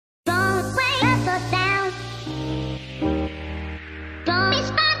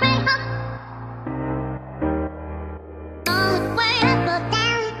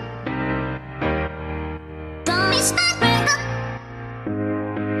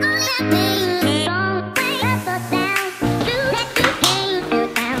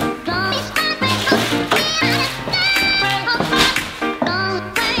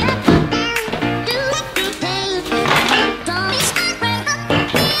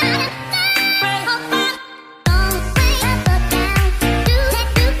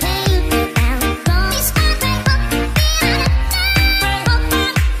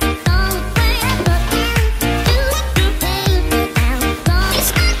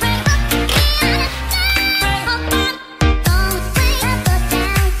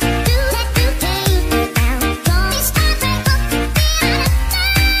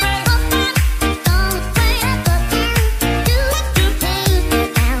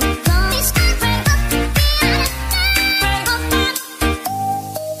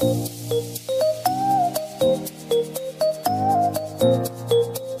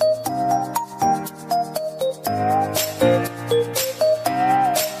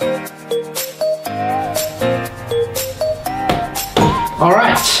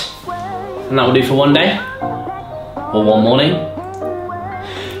And that will do for one day, or one morning.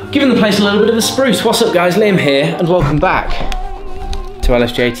 Giving the place a little bit of a spruce. What's up guys, Liam here, and welcome back to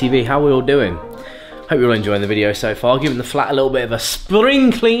LSJ TV. How are we all doing? Hope you're all enjoying the video so far. Giving the flat a little bit of a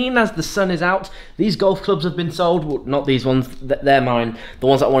spring clean as the sun is out. These golf clubs have been sold. Well, not these ones, they're mine. The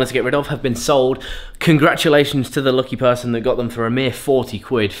ones that I wanted to get rid of have been sold. Congratulations to the lucky person that got them for a mere 40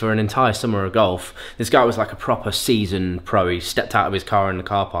 quid for an entire summer of golf. This guy was like a proper seasoned pro. He stepped out of his car in the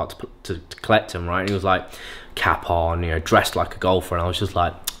car park to collect them, right? And he was like, cap on, you know, dressed like a golfer. And I was just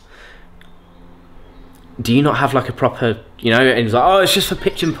like, do you not have like a proper, you know? And he was like, oh, it's just for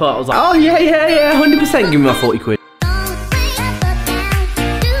pitch and putt. I was like, oh yeah, 100%, give me my 40 quid.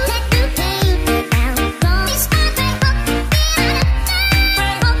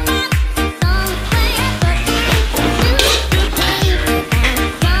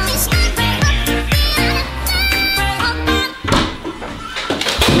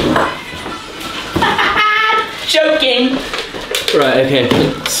 Joking. Right, okay,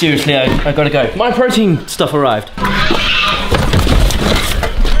 seriously, I gotta go. My protein stuff arrived.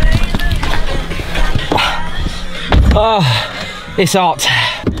 Ah, it's hot.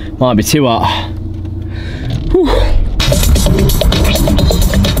 Might be too hot. Whew.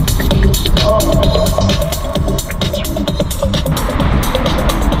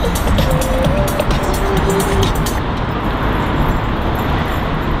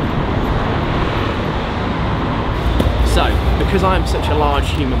 So, because I'm such a large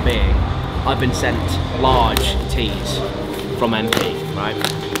human being, I've been sent large tees from MP, right?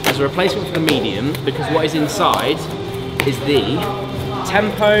 As a replacement for the medium, because what is inside is the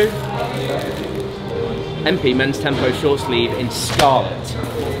Tempo, MP men's Tempo short sleeve in Scarlet.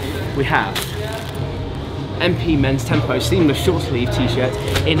 We have MP men's Tempo seamless short sleeve t-shirt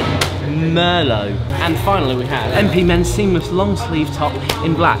in Merlot. And finally we have MP men's seamless long sleeve top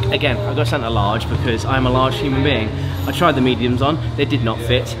in black. Again, I got sent a large because I'm a large human being. I tried the mediums on, they did not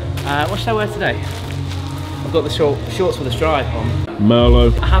fit. What should I wear today? I've got the shorts with a stripe on.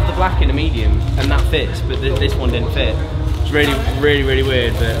 Merlot. I have the black in a medium and that fits, but this one didn't fit. It's really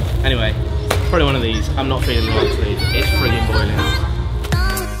weird, but anyway, probably one of these. I'm not feeling the long sleeve. It's friggin' boiling.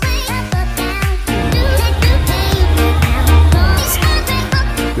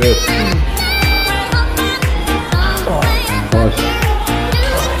 Good. Oh. Nice.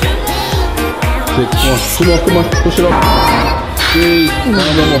 6, come on, push it up. Jeez.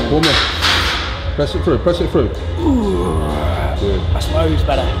 One more. Press it through. Good. My slow's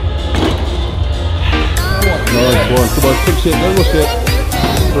better. Nice one. Come on, pinch it, don't rush it.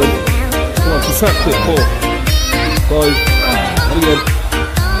 3. Come on, contract it. 4. 5. And again.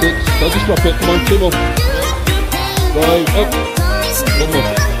 6. Don't just drop it. Come on, 2 more. 5. Up. 1 more.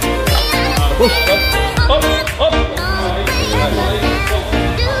 Push. Up. Oh.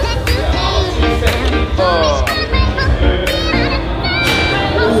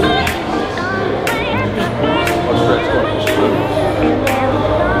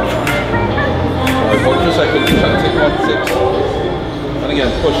 Hold for a second, try to take 1, 6. And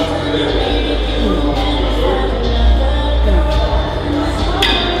again, push.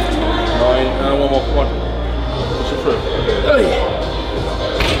 9, and 1 more, come on. Push it through.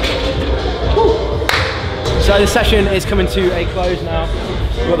 So the session is coming to a close now.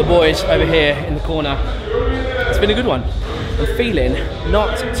 We've got the boys over here in the corner. It's been a good one. I'm feeling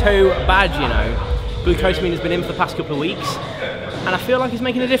not too bad, you know. Glucosamine has been in for the past couple of weeks, and I feel like it's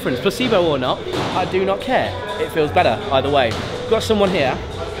making a difference. Placebo or not, I do not care. It feels better either way. Got someone here.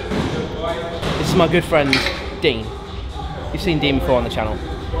 This is my good friend, Dean. You've seen Dean before on the channel.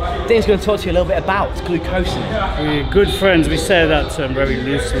 Dean's going to talk to you a little bit about glucosamine. We're good friends. We say that term very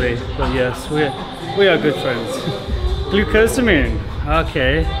loosely, but yes, we are good friends. Glucosamine.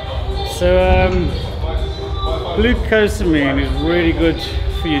 Okay. So glucosamine is really good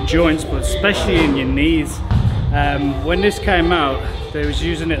for your joints, but especially in your knees. When this came out, they was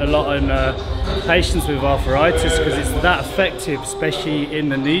using it a lot on patients with arthritis because it's that effective, especially in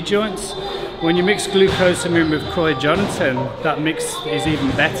the knee joints. When you mix glucosamine with cryogenetin, that mix is even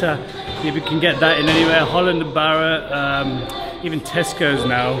better. You can get that in anywhere, Holland & Barrett, even Tesco's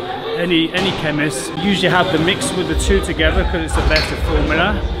now. Any chemist usually have the mix with the two together because it's a better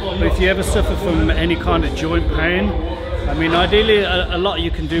formula. But if you ever suffer from any kind of joint pain, I mean, ideally a lot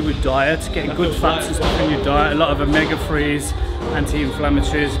you can do with diet, getting good fats and stuff in your diet, a lot of omega-3s,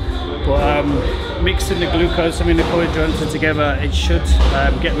 anti-inflammatories, but mixing the glucose and the cryogenetin together, it should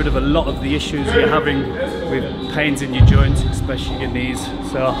get rid of a lot of the issues you're having with pains in your joints, especially your knees.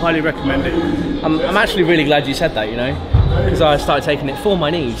 So I highly recommend it. I'm actually really glad you said that, you know, because I started taking it for my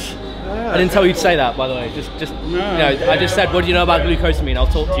knees. I didn't tell you to say that, by the way. Just No. you know, I just said, what do you know about glucosamine? I'll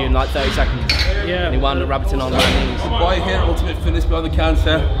talk to you in like 30 seconds. Yeah. And he wound up rabbiting on my knees. Why here, Ultimate Fitness Behind the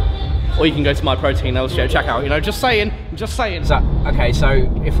Counter? Or you can go to my protein Lsj, check out, you know, just saying. So, okay, so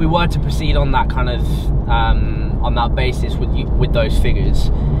if we were to proceed on that kind of, on that basis with those figures,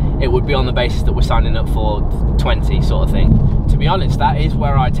 it would be on the basis that we're signing up for 20 sort of thing. To be honest, that is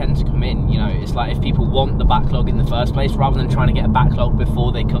where I tend to come in, you know. It's like if people want the backlog in the first place, rather than trying to get a backlog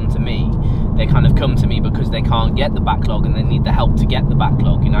before they come to me, they kind of come to me because they can't get the backlog and they need the help to get the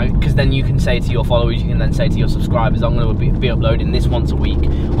backlog, you know. Because then you can say to your followers, you can then say to your subscribers, I'm going to be uploading this once a week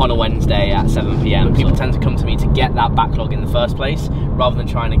on a Wednesday at 7 PM. People tend to come to me to get that backlog in the first place, rather than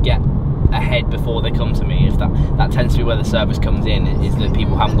trying to get ahead before they come to me. If that tends to be where the service comes in, is that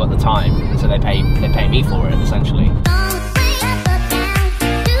people haven't got the time, and so they pay me for it essentially.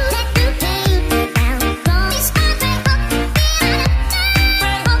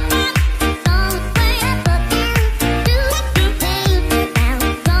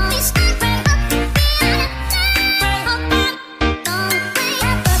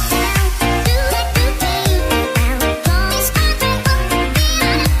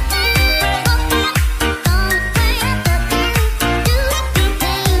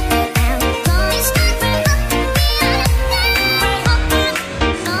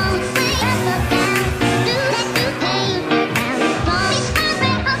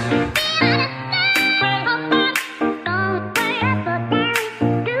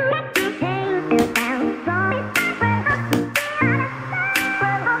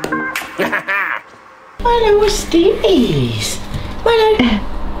 Hello, what's this? Hello.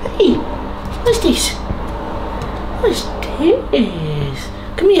 Hey, what's this? What's this?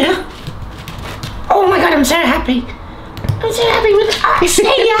 Come here. Oh my god, I'm so happy. I'm so happy with I see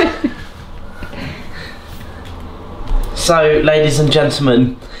ya. So, ladies and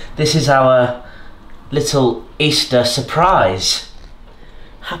gentlemen, this is our little Easter surprise.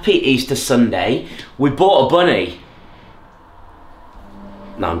 Happy Easter Sunday. We bought a bunny.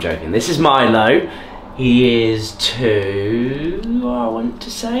 No, I'm joking. This is Milo. He is 2, I want to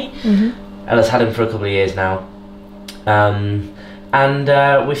say. Ella's had him for a couple of years now.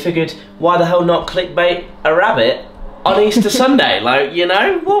 And we figured, why the hell not clickbait a rabbit on Easter Sunday? Like, you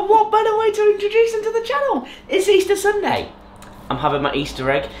know, what better way to introduce him to the channel? It's Easter Sunday. I'm having my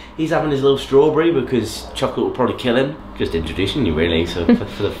Easter egg. He's having his little strawberry because chocolate will probably kill him. Just introducing you really, so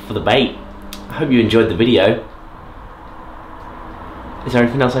for the bait. I hope you enjoyed the video. Is there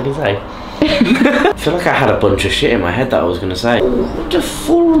anything else I can say? I feel like I had a bunch of shit in my head that I was going to say. What a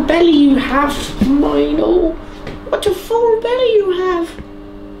full belly you have, Milo. What a full belly you have.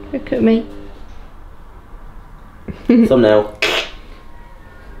 Look at me. Thumbnail.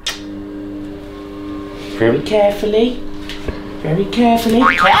 Very carefully. Very carefully.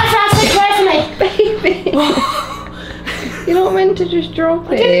 Carefully. Baby. You're not meant to just drop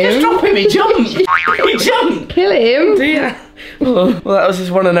him. Just drop him, he jumped. He jumped. Kill him. Dear. Well, that was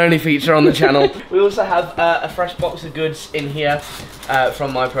his one and only feature on the channel. We also have a fresh box of goods in here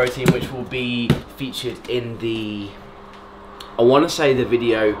from My Protein, which will be featured in the, I want to say the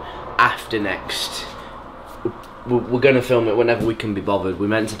video after next. We're going to film it whenever we can be bothered. We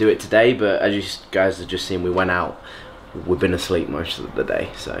meant to do it today, but as you guys have just seen, we went out. We've been asleep most of the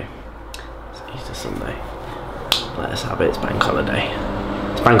day, so it's Easter Sunday. Let us have it, it's bank holiday.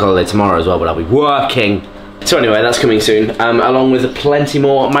 It's bank holiday tomorrow as well, but I'll be working. So anyway, that's coming soon, along with plenty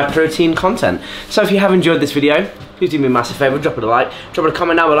more My Protein content. So if you have enjoyed this video, please do me a massive favour, drop it a like, drop it a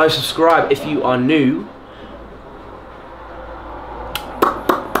comment down below, subscribe if you are new.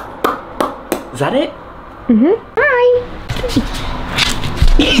 Is that it? Hi.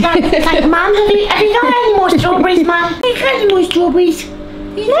 Like, Mum, have you got any more strawberries, Mum? Have you got any more strawberries?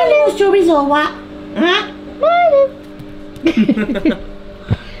 Have you got any more strawberries or what? Huh?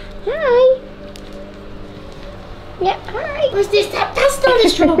 Hi. Yeah, hi. What's this? That's not a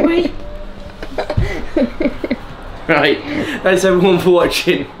strawberry. Right, thanks everyone for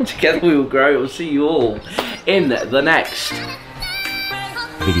watching. Together we will grow. We'll see you all in the next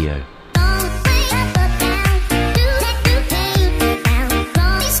video.